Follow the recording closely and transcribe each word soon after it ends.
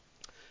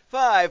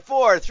Five,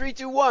 four, three,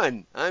 two,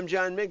 one. I'm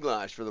John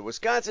Miglosh for the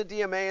Wisconsin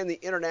DMA and the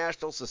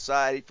International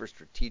Society for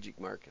Strategic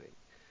Marketing.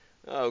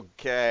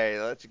 Okay,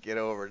 let's get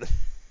over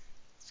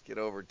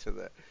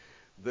to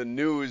the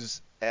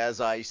news as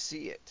I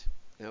see it.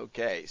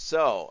 Okay,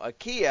 so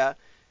IKEA,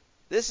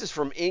 this is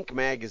from Inc.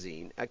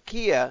 magazine.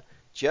 IKEA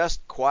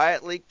just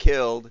quietly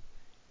killed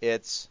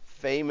its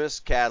famous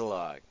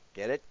catalog.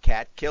 Get it?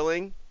 Cat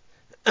killing?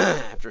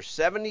 After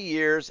 70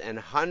 years and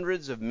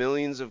hundreds of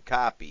millions of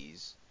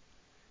copies,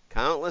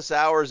 countless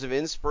hours of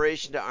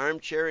inspiration to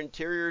armchair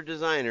interior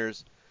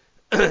designers,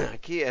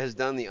 IKEA has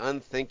done the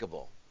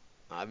unthinkable.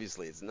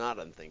 Obviously, it's not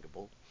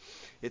unthinkable.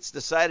 It's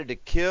decided to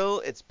kill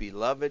its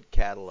beloved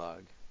catalog.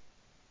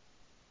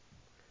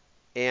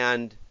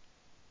 And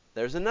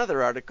there's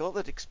another article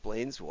that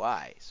explains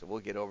why. So we'll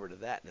get over to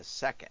that in a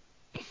second.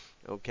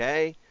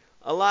 Okay?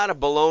 A lot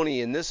of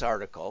baloney in this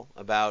article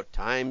about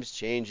times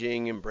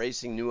changing,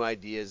 embracing new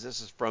ideas.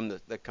 This is from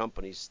the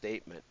company's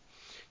statement.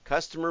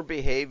 Customer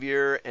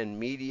behavior and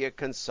media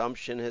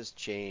consumption has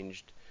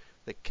changed.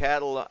 The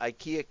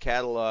IKEA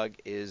catalog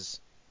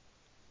is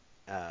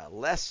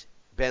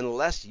been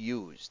less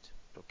used.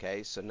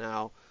 Okay, so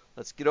now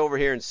let's get over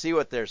here and see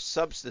what they're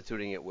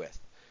substituting it with.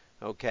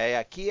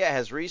 Okay, IKEA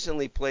has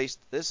recently placed,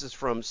 this is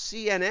from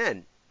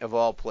CNN of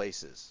all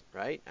places,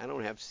 right? I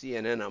don't have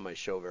CNN on my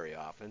show very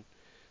often.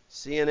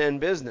 CNN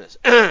Business.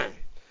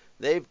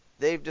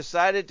 They've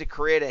decided to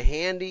create a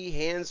handy,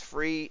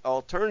 hands-free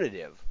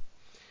alternative.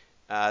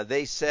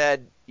 They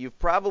said, you've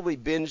probably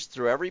binged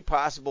through every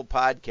possible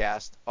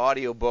podcast,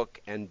 audiobook,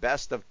 and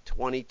best of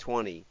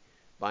 2020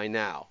 by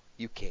now.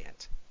 You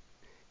can't.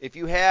 If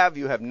you have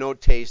no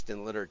taste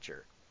in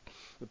literature.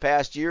 The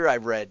past year,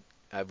 I've done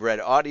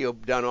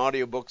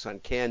audiobooks on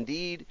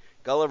Candide,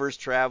 Gulliver's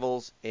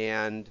Travels,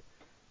 and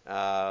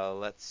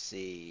let's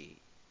see,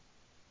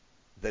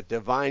 The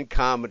Divine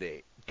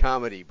Comedy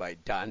by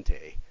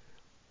Dante,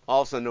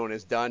 also known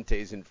as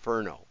Dante's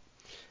Inferno.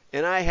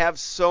 And I have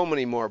so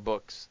many more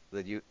books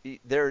that you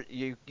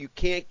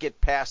can't get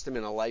past them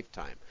in a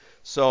lifetime.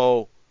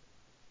 So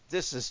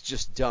this is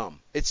just dumb.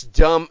 It's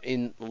dumb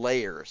in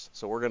layers.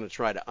 So we're going to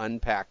try to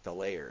unpack the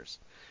layers.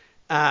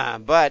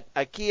 But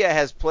IKEA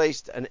has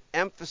placed an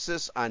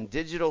emphasis on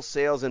digital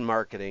sales and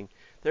marketing.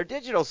 Their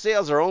digital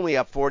sales are only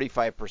up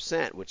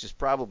 45%, which is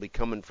probably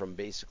coming from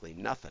basically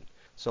nothing.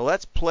 So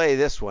let's play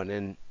this one,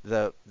 and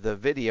the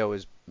video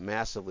is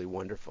massively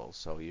wonderful,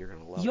 so you're going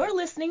to love it. You're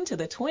listening to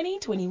the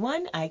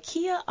 2021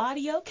 IKEA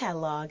Audio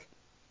Catalog.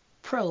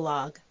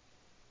 Prologue.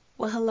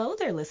 Well, hello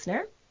there,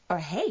 listener. Or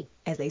hey,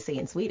 as they say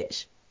in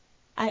Swedish.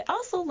 I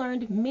also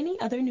learned many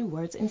other new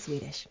words in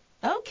Swedish.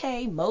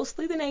 Okay,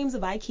 mostly the names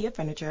of IKEA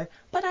furniture,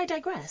 but I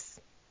digress.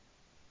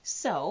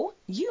 So,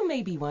 you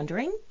may be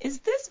wondering, is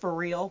this for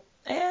real?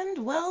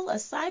 And, well,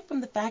 aside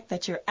from the fact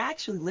that you're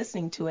actually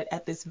listening to it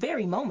at this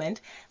very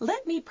moment,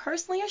 let me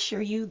personally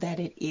assure you that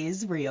it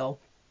is real.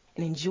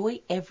 And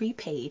enjoy every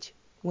page.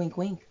 Wink,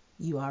 wink,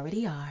 you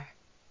already are.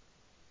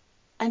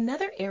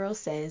 Another arrow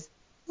says,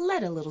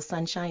 let a little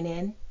sunshine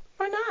in,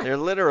 or not. They're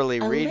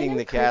literally reading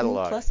the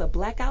catalog. Plus a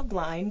blackout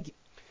blind.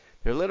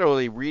 They're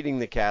literally reading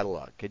the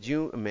catalog. Could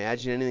you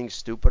imagine anything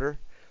stupider?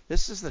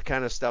 This is the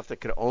kind of stuff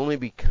that could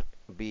only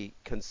be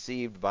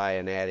conceived by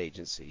an ad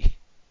agency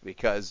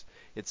because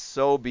it's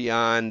so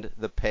beyond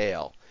the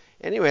pale.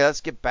 Anyway,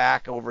 let's get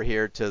back over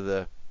here to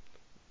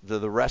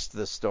the rest of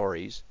the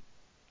stories.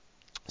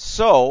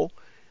 So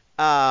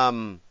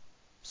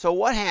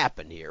what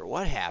happened here?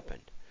 What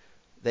happened?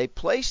 They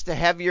placed a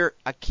heavier.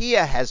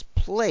 IKEA has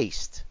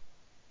placed.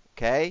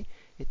 Okay,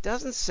 it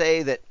doesn't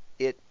say that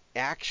it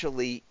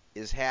actually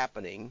is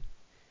happening.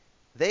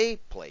 They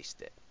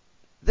placed it.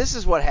 This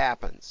is what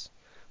happens.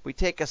 We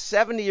take a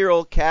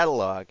 70-year-old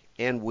catalog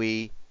and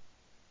we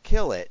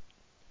kill it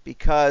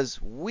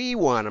because we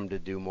want them to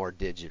do more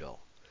digital.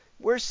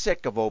 We're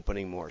sick of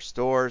opening more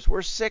stores.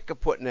 We're sick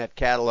of putting that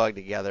catalog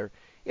together.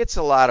 It's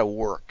a lot of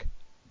work.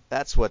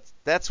 That's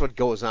what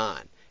goes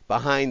on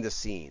behind the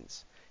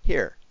scenes.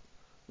 Here,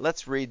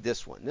 let's read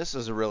this one. This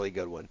is a really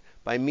good one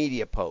by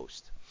Media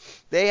Post.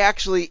 They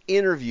actually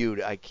interviewed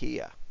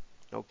IKEA.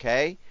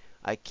 Okay?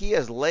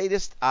 IKEA's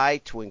latest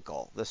eye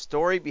twinkle, the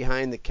story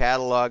behind the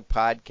catalog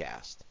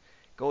podcast,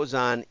 goes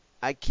on.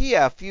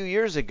 IKEA a few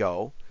years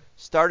ago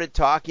started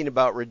talking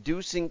about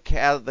reducing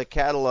the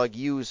catalog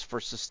use for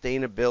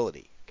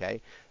sustainability.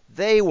 Okay,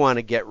 they want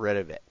to get rid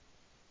of it.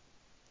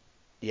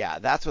 Yeah,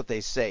 that's what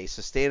they say.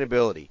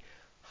 Sustainability.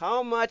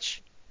 How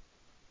much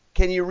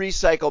can you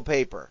recycle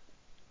paper?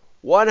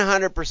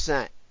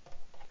 100%.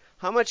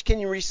 How much can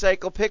you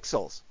recycle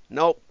pixels?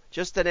 Nope,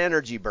 just an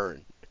energy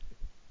burn.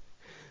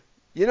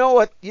 You know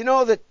what? You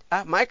know that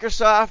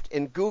Microsoft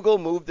and Google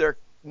moved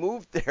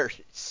their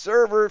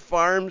server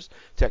farms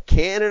to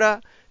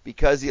Canada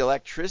because the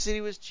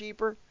electricity was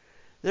cheaper?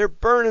 They're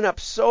burning up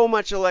so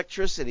much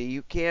electricity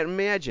you can't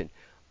imagine.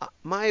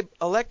 My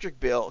electric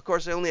bill, of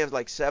course I only have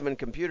like 7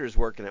 computers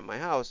working at my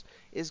house,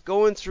 is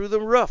going through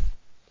the roof.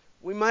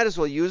 We might as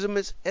well use them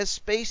as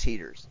space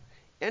heaters.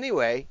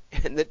 Anyway,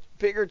 and the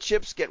bigger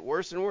chips get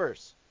worse and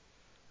worse.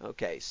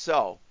 Okay,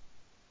 so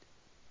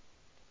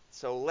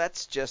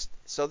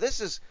So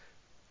this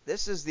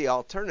is the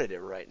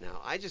alternative right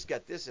now. I just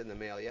got this in the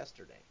mail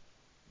yesterday.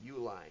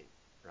 Uline,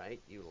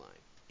 right?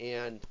 Uline.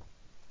 And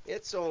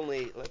it's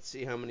only, let's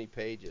see how many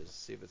pages.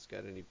 See if it's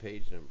got any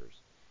page numbers.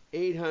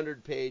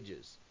 800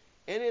 pages.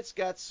 And it's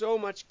got so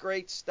much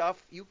great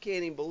stuff, you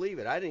can't even believe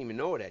it. I didn't even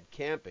know it had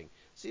camping.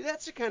 See,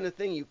 that's the kind of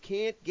thing you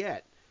can't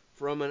get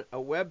from a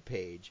web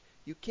page.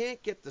 You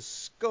can't get the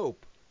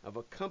scope of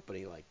a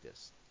company like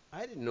this.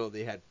 I didn't know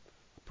they had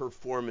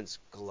performance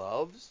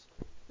gloves.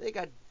 They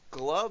got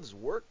gloves,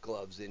 work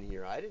gloves in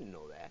here. I didn't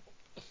know that.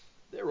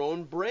 Their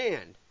own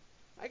brand.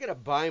 I got to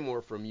buy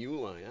more from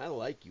Uline. I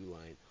like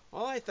Uline.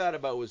 All I thought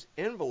about was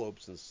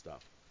envelopes and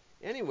stuff.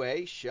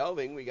 Anyway,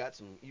 shelving. We got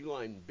some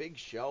Uline big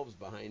shelves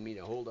behind me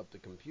to hold up the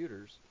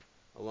computers,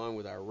 along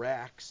with our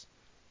racks.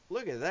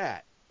 Look at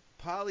that.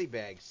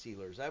 Polybag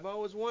sealers. I've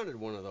always wanted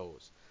one of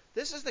those.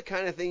 This is the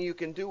kind of thing you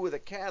can do with a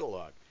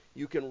catalog.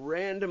 You can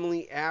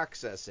randomly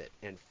access it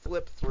and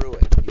flip through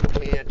it. You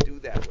can't do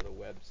that with a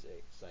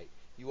website.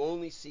 You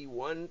only see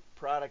one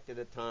product at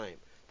a time.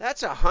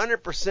 That's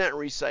 100%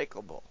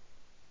 recyclable,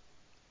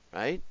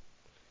 right?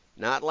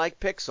 Not like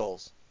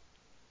pixels.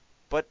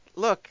 But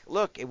look,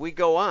 if we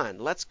go on,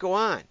 let's go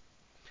on.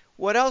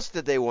 What else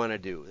did they want to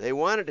do? They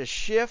wanted to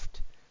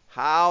shift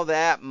how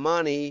that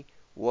money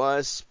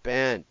was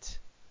spent.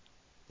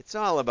 It's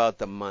all about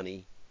the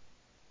money.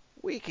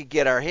 We could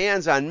get our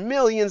hands on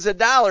millions of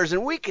dollars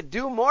and we could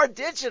do more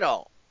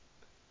digital.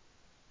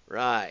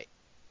 Right.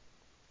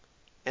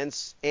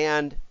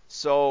 And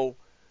so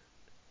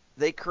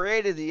they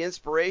created the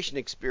inspiration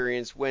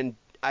experience when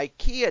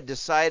IKEA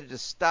decided to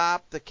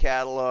stop the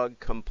catalog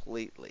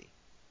completely.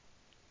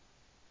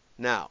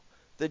 Now,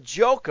 the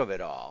joke of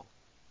it all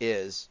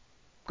is,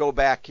 go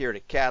back here to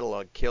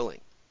catalog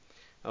killing.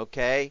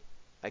 Okay?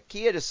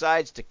 IKEA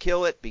decides to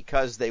kill it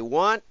because they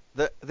want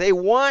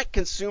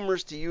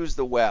consumers to use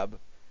the web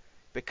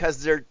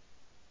because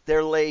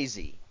they're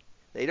lazy.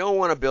 They don't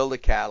want to build a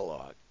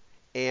catalog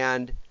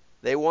and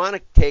they want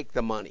to take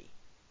the money.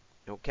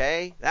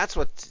 Okay? That's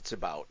what it's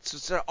about.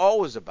 It's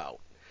always about.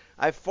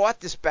 I've fought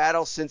this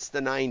battle since the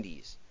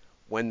 90s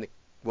when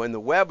the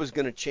web was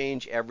going to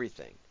change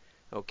everything.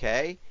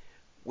 Okay?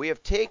 We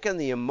have taken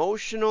the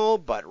emotional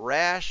but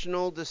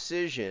rational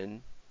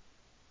decision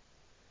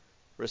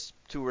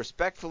to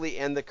respectfully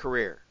end the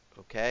career.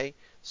 Okay?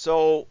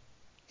 So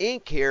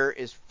Inc. here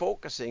is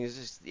focusing,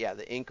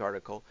 the Inc.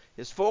 article,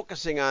 is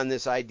focusing on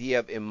this idea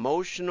of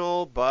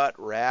emotional but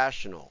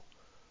rational.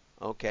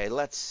 Okay,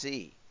 let's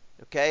see.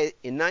 Okay,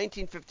 in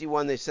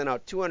 1951 they sent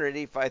out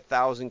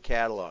 285,000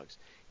 catalogs.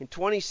 In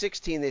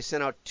 2016 they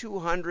sent out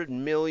 200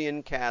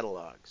 million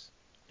catalogs.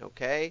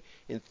 Okay,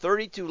 in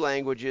 32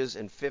 languages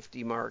and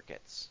 50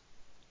 markets.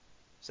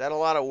 Is that a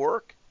lot of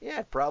work? Yeah,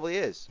 it probably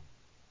is.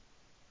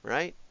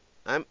 Right?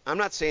 I'm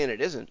not saying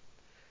it isn't.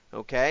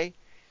 Okay?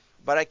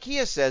 But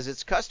IKEA says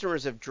its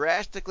customers have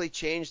drastically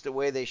changed the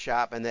way they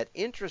shop and that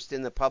interest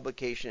in the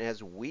publication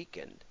has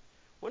weakened.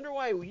 Wonder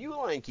why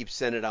Uline keeps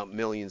sending out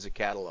millions of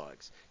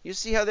catalogs. You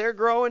see how they're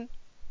growing?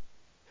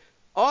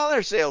 All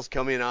their sales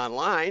come in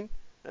online.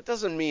 That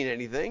doesn't mean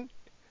anything.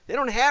 They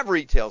don't have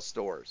retail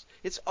stores.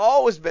 It's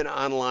always been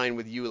online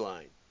with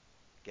Uline.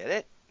 Get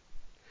it?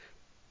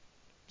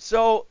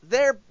 So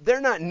they're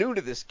not new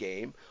to this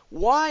game.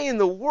 Why in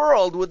the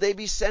world would they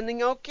be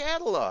sending out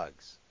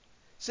catalogs?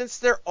 Since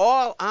they're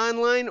all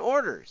online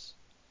orders.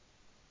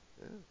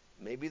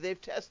 Maybe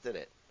they've tested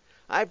it.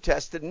 I've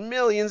tested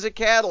millions of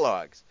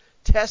catalogs,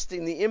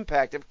 testing the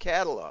impact of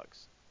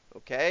catalogs.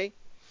 Okay?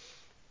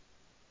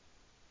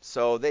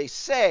 So they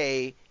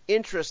say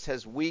interest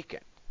has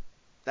weakened.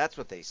 That's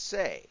what they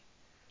say.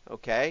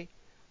 Okay?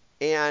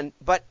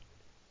 But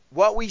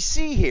what we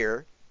see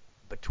here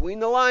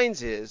between the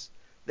lines is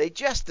they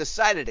just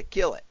decided to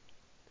kill it.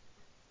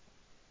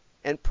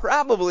 And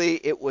probably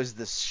it was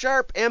the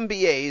sharp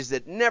MBAs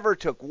that never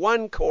took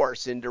one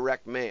course in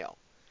direct mail.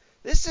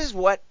 This is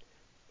what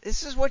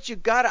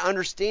you've got to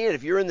understand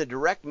if you're in the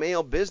direct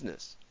mail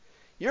business.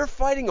 You're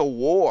fighting a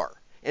war,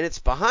 and it's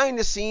behind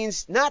the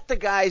scenes, not the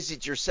guys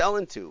that you're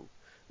selling to.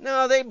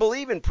 No, they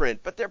believe in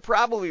print, but they're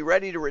probably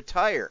ready to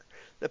retire.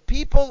 The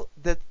people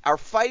that are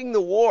fighting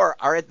the war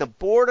are at the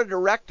board of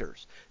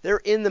directors. They're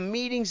in the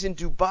meetings in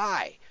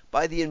Dubai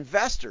by the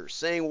investors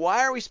saying,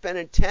 why are we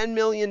spending $10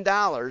 million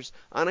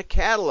on a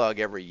catalog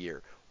every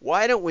year?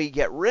 Why don't we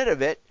get rid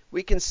of it?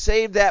 We can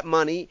save that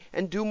money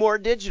and do more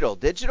digital.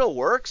 Digital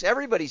works.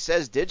 Everybody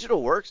says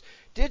digital works.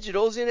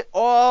 Digital's in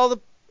all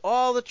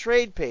the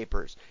trade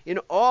papers, in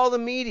all the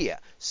media.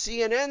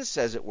 CNN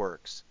says it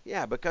works.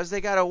 Yeah, because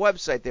they got a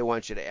website they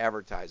want you to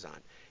advertise on.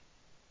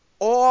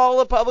 All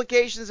the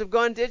publications have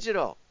gone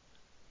digital.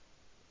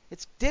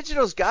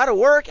 Digital's got to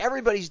work.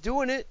 Everybody's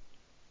doing it.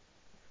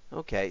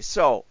 Okay,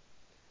 so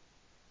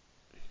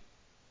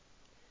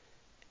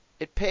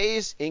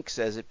Inc.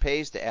 says it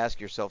pays to ask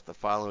yourself the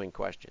following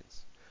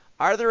questions.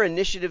 Are there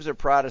initiatives or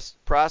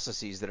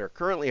processes that are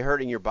currently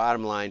hurting your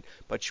bottom line,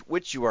 but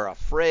which you are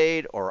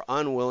afraid or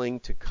unwilling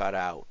to cut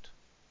out?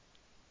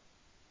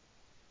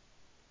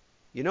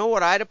 You know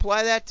what I'd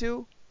apply that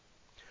to?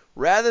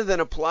 rather than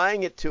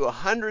applying it to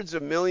hundreds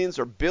of millions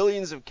or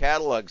billions of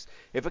catalogs.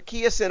 If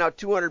IKEA sent out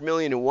 200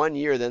 million in 1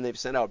 year, then they've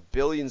sent out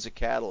billions of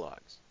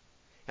catalogs.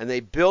 And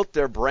they built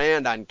their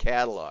brand on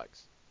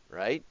catalogs,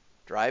 right?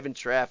 Driving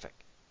traffic.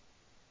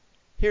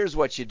 Here's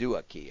what you do,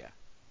 IKEA,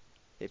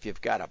 if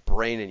you've got a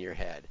brain in your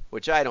head,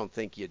 which I don't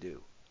think you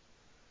do.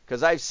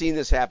 Because I've seen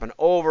this happen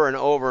over and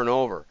over and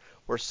over,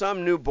 where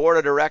some new board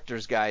of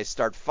directors guys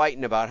start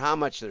fighting about how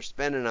much they're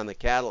spending on the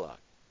catalog.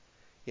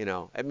 You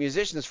know, at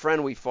Musician's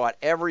Friend, we fought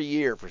every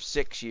year for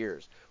 6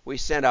 years. We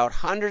sent out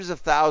hundreds of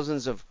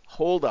thousands of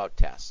holdout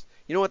tests.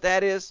 You know what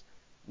that is?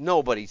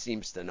 Nobody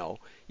seems to know.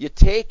 You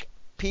take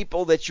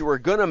people that you were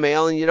going to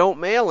mail and you don't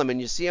mail them,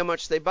 and you see how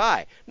much they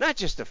buy. Not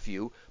just a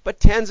few, but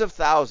tens of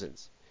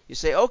thousands. You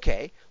say,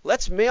 okay,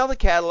 let's mail the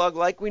catalog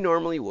like we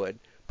normally would,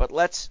 but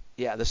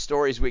the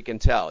stories we can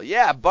tell.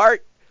 Yeah,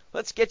 Bart,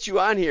 let's get you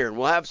on here and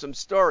we'll have some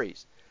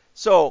stories.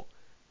 So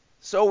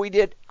we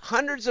did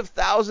hundreds of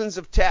thousands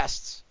of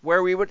tests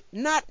where we would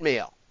not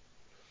mail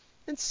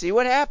and see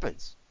what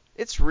happens.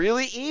 It's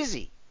really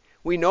easy.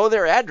 We know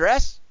their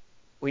address.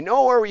 We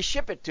know where we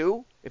ship it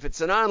to. If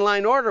it's an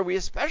online order, we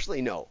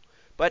especially know.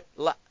 But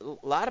a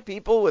lot of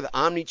people with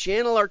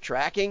omni-channel are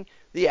tracking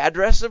the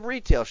address of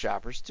retail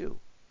shoppers too.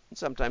 And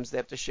sometimes they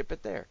have to ship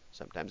it there.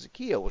 Sometimes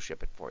IKEA will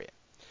ship it for you.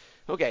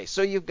 Okay,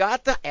 so you've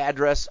got the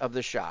address of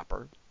the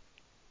shopper,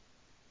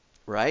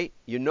 right?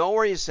 You know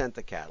where you sent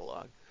the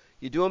catalog.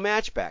 You do a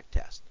matchback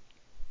test.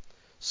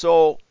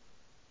 So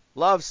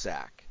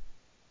Lovesac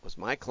was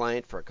my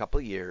client for a couple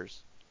of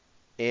years,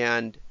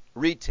 and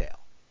retail.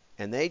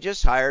 And they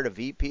just hired a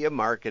VP of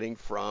marketing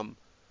from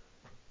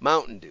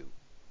Mountain Dew.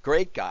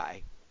 Great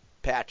guy,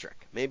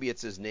 Patrick. Maybe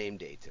it's his name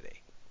day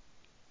today.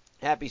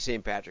 Happy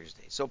St. Patrick's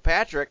Day. So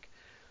Patrick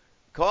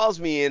calls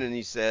me in and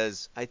he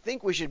says, I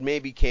think we should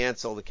maybe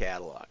cancel the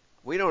catalog.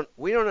 We don't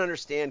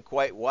understand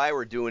quite why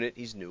we're doing it.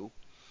 He's new.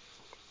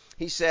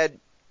 He said,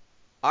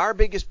 our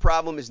biggest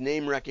problem is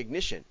name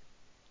recognition.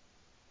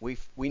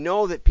 We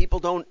know that people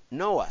don't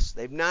know us.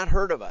 They've not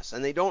heard of us,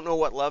 and they don't know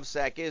what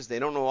Lovesac is. They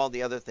don't know all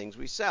the other things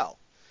we sell.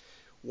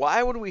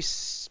 Why would we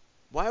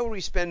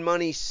spend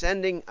money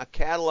sending a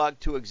catalog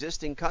to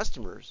existing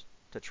customers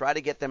to try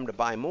to get them to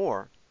buy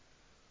more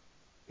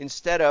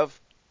instead of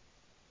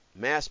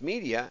mass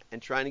media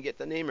and trying to get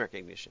the name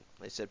recognition?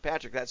 I said,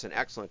 Patrick, that's an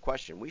excellent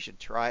question. We should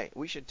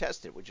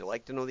test it. Would you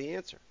like to know the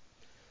answer?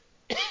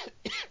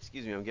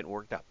 Excuse me, I'm getting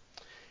worked up.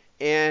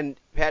 And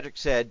Patrick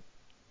said,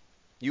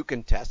 you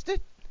can test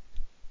it?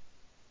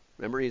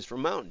 Remember, he's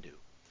from Mountain Dew.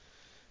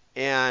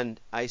 And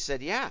I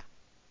said, yeah,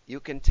 you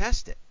can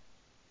test it.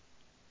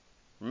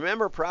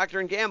 Remember,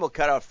 Procter & Gamble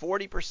cut out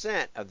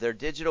 40% of their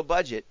digital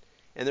budget,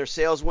 and their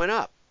sales went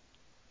up.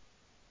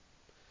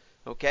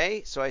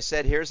 Okay, so I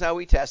said, here's how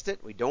we test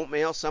it. We don't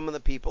mail some of the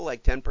people,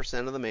 like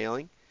 10% of the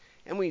mailing,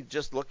 and we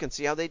just look and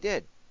see how they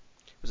did.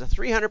 It was a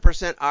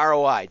 300%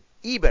 ROI,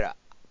 EBITDA,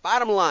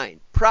 bottom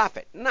line,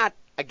 profit, not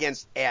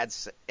against ad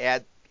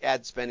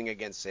spending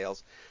against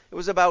sales. It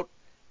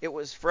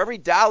was for every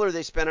dollar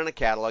they spent on a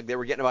catalog, they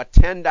were getting about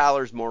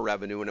 $10 more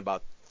revenue and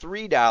about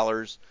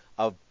 $3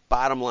 of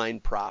bottom line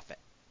profit.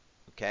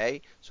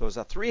 Okay, so it was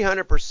a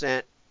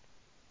 300%,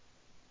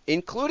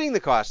 including the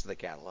cost of the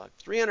catalog,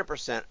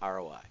 300%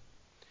 ROI.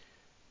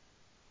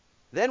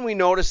 Then we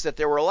noticed that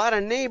there were a lot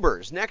of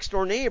neighbors, next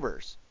door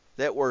neighbors,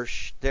 that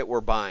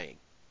were buying.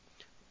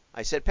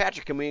 I said,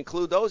 Patrick, can we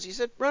include those? He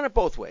said, run it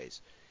both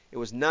ways. It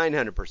was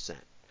 900%.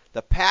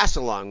 The pass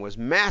along was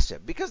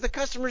massive because the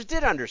customers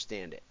did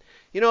understand it.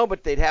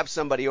 But they'd have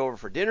somebody over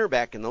for dinner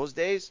back in those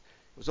days.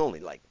 It was only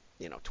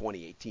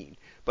 2018,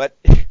 but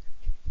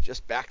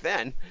just back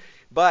then.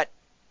 But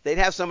they'd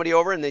have somebody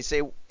over and they'd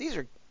say, these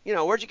are,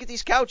 where'd you get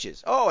these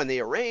couches? Oh, and they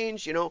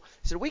arranged, I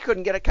said, we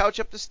couldn't get a couch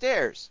up the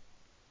stairs.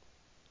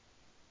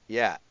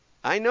 Yeah,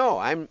 I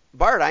know.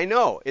 Bart, I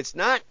know. It's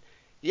not,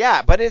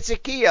 yeah, but it's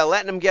IKEA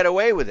letting them get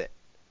away with it,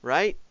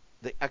 right?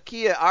 The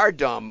IKEA are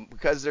dumb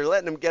because they're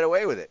letting them get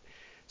away with it.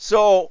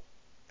 So,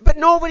 but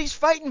nobody's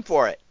fighting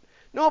for it.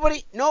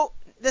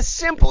 The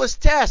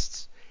simplest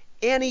tests.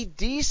 Any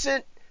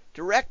decent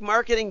direct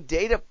marketing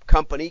data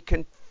company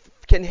can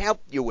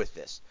help you with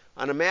this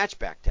on a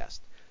matchback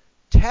test.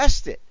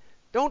 Test it.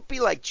 Don't be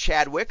like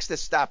Chadwick's that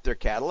stopped their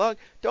catalog.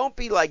 Don't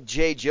be like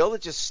J. Jill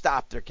that just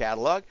stopped their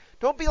catalog.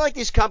 Don't be like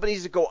these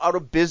companies that go out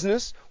of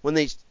business when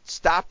they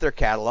stop their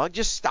catalog.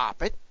 Just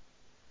stop it.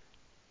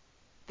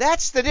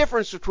 That's the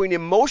difference between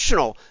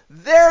emotional.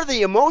 They're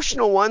the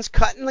emotional ones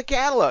cutting the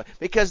catalog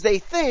because they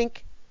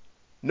think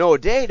no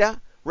data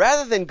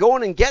rather than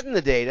going and getting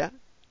the data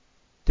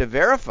to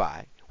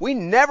verify. We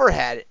never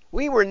had it.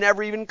 We were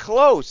never even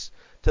close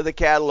to the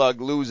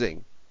catalog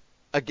losing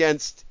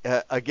against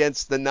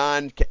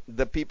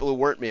the people who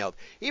weren't mailed.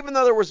 Even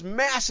though there was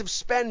massive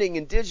spending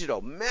in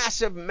digital,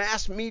 massive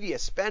mass media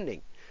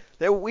spending,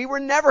 we were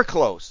never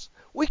close.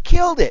 We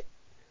killed it.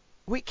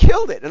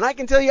 And I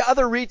can tell you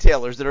other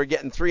retailers that are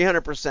getting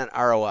 300%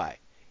 ROI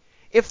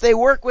if they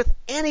work with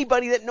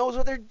anybody that knows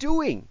what they're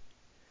doing.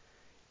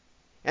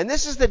 And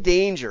this is the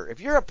danger. If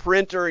you're a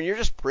printer and you're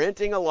just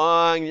printing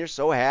along and you're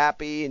so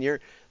happy and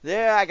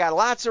There, I got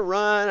lots of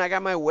run. I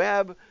got my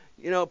web,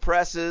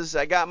 presses.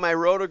 I got my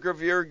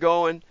rotogravure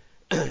going.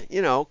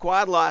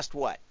 Quad lost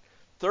what?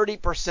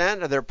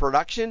 30% of their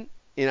production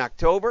in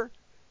October?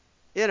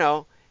 You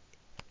know,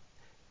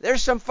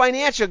 there's some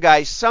financial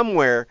guy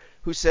somewhere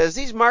who says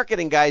these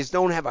marketing guys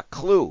don't have a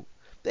clue.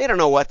 They don't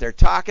know what they're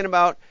talking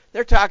about.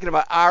 They're talking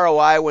about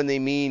ROI when they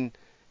mean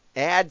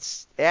ad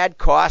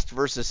cost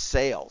versus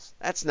sales.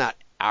 That's not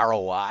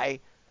ROI.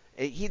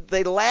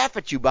 They laugh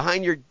at you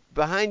behind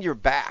your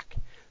back.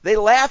 They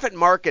laugh at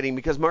marketing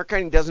because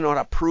marketing doesn't know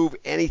how to prove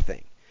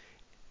anything.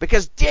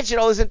 Because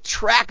digital isn't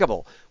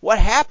trackable. What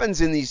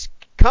happens in these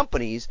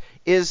companies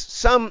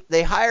is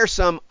they hire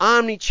some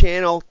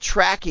omni-channel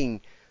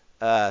tracking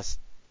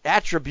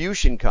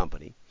attribution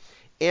company,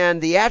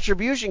 and the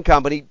attribution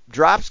company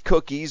drops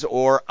cookies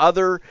or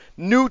other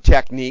new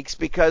techniques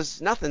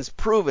because nothing's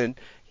proven.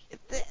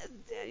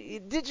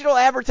 Digital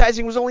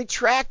advertising was only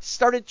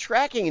started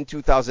tracking in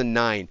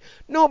 2009.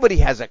 Nobody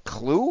has a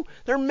clue.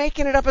 They're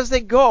making it up as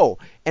they go.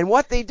 And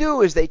what they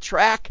do is they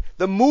track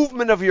the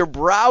movement of your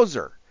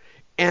browser.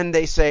 And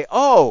they say,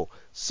 oh,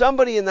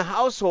 somebody in the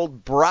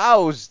household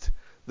browsed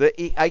the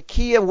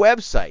IKEA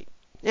website.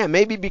 Yeah,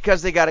 maybe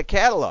because they got a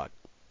catalog.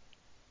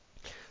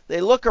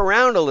 They look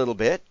around a little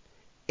bit,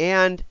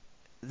 and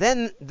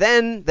then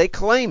they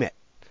claim it.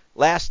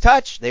 Last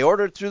touch, they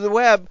ordered through the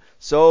web,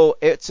 so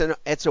it's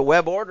a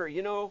web order.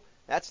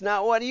 That's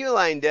not what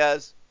Uline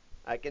does.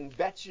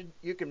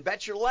 You can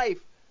bet your life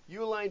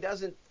Uline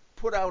doesn't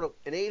put out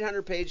an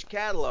 800-page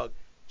catalog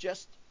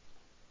just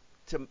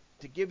to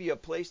give you a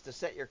place to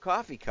set your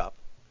coffee cup.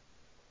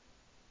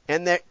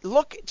 And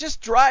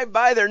just drive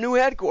by their new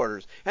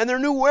headquarters and their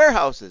new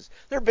warehouses.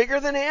 They're bigger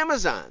than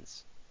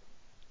Amazon's.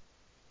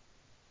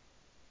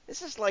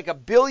 This is like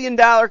 $1 billion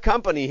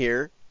company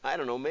here. I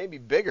don't know, maybe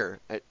bigger.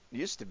 It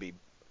used to be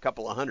a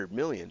couple of $100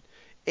 million,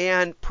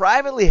 and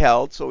privately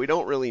held, so we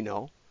don't really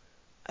know.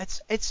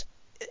 It's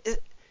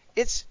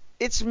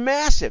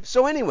massive.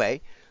 So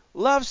anyway,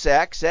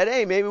 Lovesac said,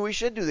 hey, maybe we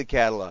should do the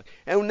catalog,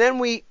 and then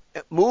we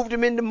moved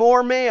them into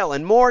more mail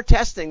and more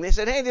testing. They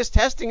said, hey, this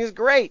testing is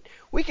great.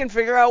 We can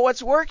figure out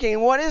what's working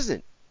and what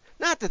isn't.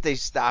 Not that they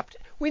stopped.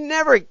 We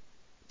never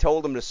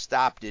told them to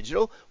stop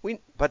digital.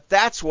 But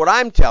that's what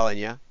I'm telling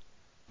you.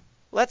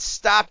 Let's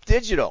stop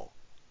digital.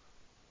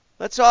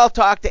 Let's all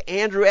talk to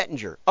Andrew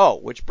Ettinger. Oh,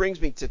 which brings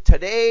me to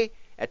today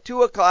at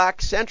 2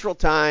 o'clock Central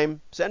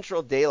Time,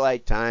 Central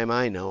Daylight Time.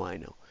 I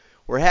know.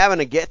 We're having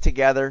a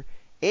get-together.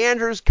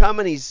 Andrew's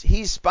coming. He's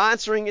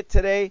sponsoring it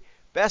today.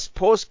 Best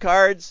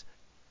postcards.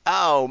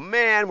 Oh,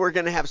 man, we're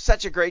going to have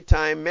such a great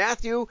time.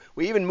 Matthew,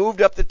 we even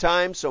moved up the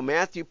time so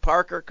Matthew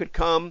Parker could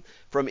come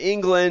from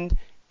England.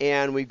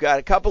 And we've got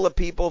a couple of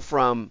people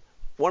from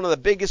one of the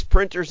biggest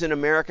printers in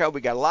America. We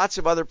got lots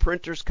of other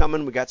printers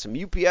coming. We got some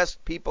UPS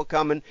people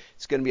coming.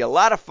 It's going to be a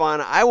lot of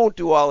fun. I won't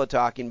do all the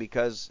talking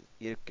because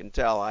you can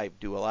tell I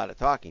do a lot of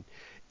talking.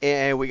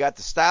 And we got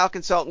the style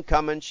consultant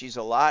coming. She's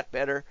a lot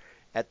better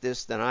at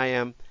this than I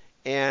am.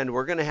 And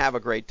we're going to have a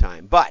great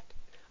time. But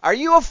are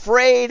you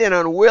afraid and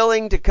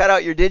unwilling to cut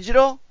out your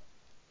digital?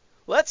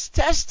 Let's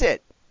test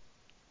it.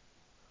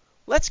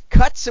 Let's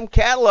cut some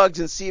catalogs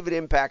and see if it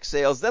impacts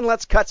sales. Then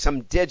let's cut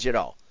some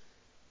digital.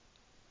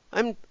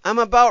 I'm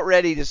about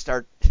ready to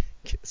start.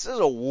 This is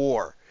a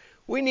war.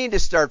 We need to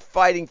start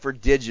fighting for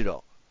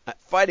digital.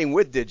 Fighting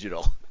with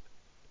digital.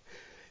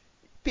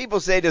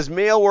 People say, does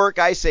mail work?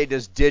 I say,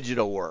 does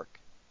digital work?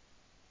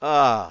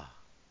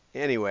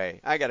 Anyway,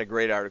 I got a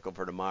great article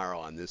for tomorrow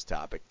on this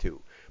topic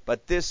too.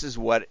 But this is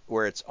where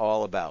it's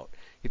all about.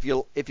 If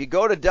you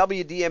go to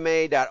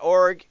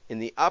wdma.org in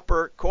the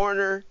upper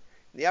corner,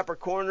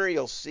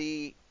 you'll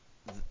see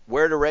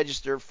where to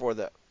register for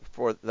the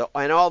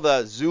and all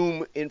the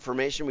Zoom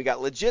information. We got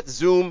legit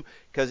Zoom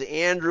because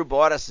Andrew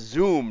bought us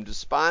Zoom to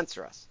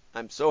sponsor us.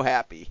 I'm so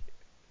happy.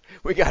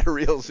 We got a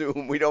real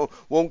Zoom. We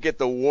won't get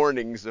the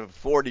warnings of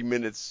 40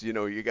 minutes.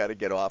 You got to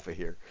get off of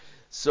here.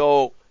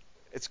 So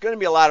it's going to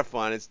be a lot of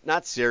fun. It's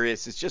not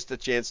serious. It's just a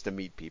chance to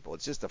meet people.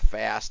 It's just a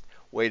fast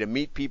way to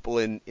meet people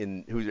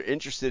in who are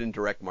interested in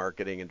direct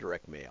marketing and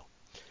direct mail.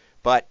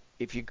 But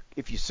if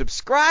you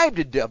subscribe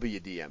to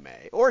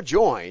WDMA or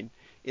join,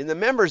 in the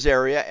members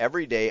area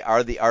every day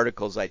are the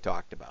articles I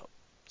talked about.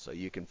 So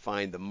you can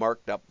find the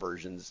marked up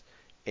versions,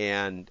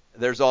 and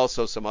there's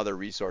also some other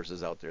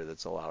resources out there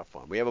that's a lot of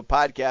fun. We have a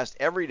podcast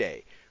every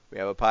day. We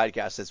have a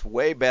podcast that's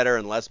way better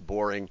and less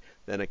boring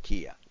than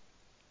IKEA.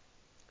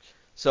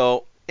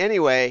 So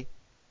anyway,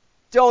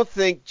 don't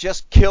think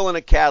just killing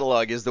a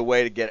catalog is the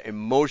way to get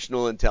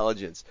emotional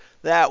intelligence.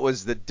 That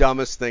was the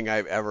dumbest thing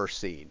I've ever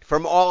seen.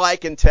 From all I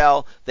can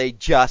tell, they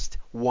just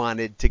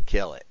wanted to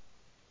kill it.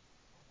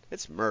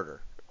 It's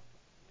murder.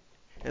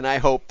 And I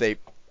hope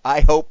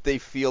they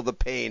feel the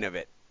pain of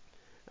it.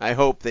 I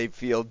hope they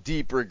feel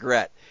deep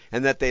regret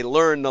and that they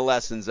learn the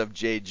lessons of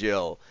J.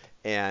 Jill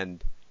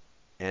and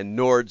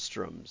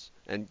Nordstrom's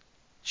and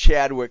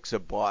Chadwick's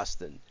of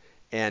Boston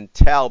and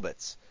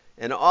Talbot's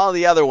and all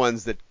the other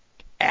ones that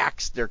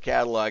axed their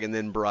catalog and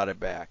then brought it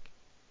back.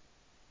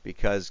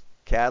 Because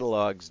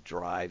catalogs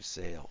drive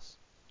sales.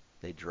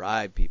 They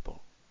drive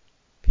people.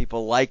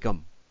 People like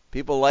them.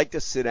 People like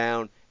to sit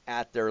down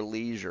at their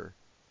leisure.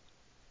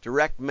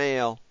 Direct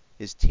mail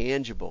is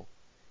tangible.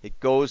 It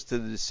goes to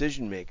the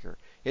decision maker.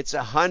 It's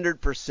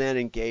 100%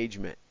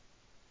 engagement.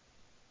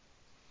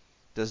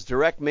 Does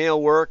direct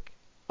mail work?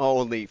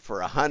 Only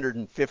for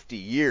 150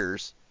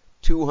 years,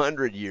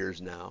 200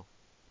 years now.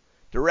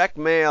 Direct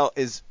mail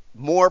is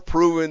more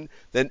proven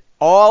than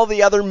all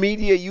the other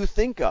media you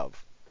think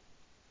of.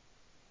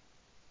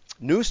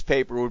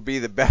 Newspaper would be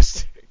the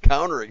best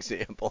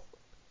counterexample,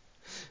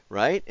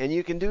 right? And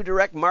you can do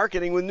direct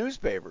marketing with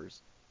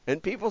newspapers,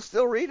 and people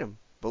still read them,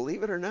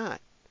 believe it or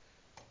not.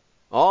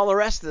 All the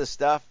rest of the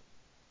stuff,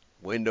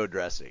 window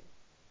dressing.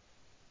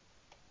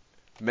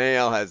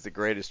 Mail has the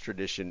greatest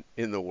tradition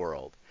in the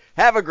world.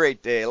 Have a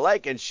great day.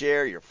 Like and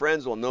share. Your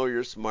friends will know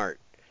you're smart.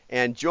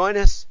 And join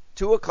us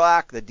 2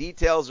 o'clock. The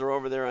details are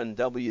over there on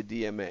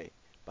WDMA.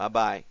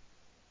 Bye-bye.